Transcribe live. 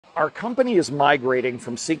Our company is migrating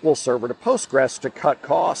from SQL Server to Postgres to cut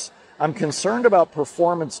costs. I'm concerned about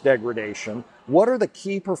performance degradation. What are the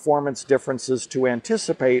key performance differences to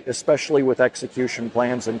anticipate, especially with execution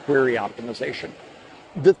plans and query optimization?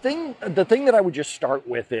 The thing that I would just start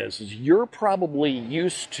with is you're probably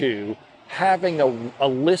used to having a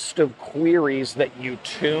list of queries that you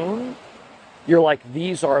tune. You're like,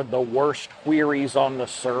 these are the worst queries on the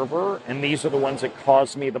server, and these are the ones that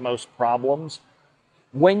cause me the most problems.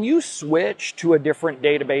 When you switch to a different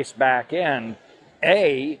database backend,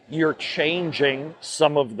 A, you're changing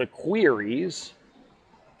some of the queries,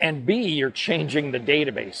 and B, you're changing the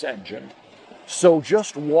database engine. So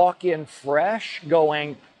just walk in fresh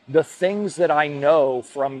going, the things that I know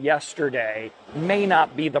from yesterday may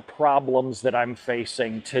not be the problems that I'm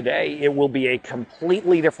facing today. It will be a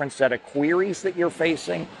completely different set of queries that you're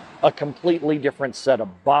facing, a completely different set of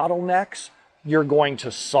bottlenecks. You're going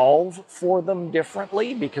to solve for them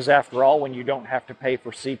differently because, after all, when you don't have to pay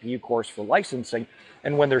for CPU cores for licensing,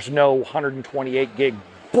 and when there's no 128 gig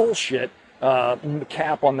bullshit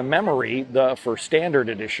cap on the memory for standard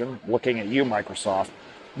edition, looking at you, Microsoft,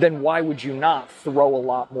 then why would you not throw a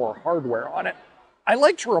lot more hardware on it? I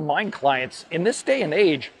like to remind clients, in this day and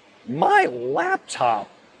age, my laptop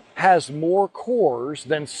has more cores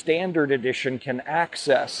than standard edition can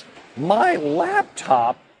access. My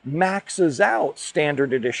laptop maxes out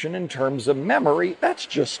standard edition in terms of memory. That's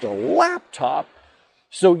just a laptop.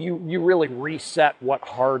 So you really reset what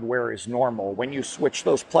hardware is normal when you switch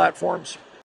those platforms.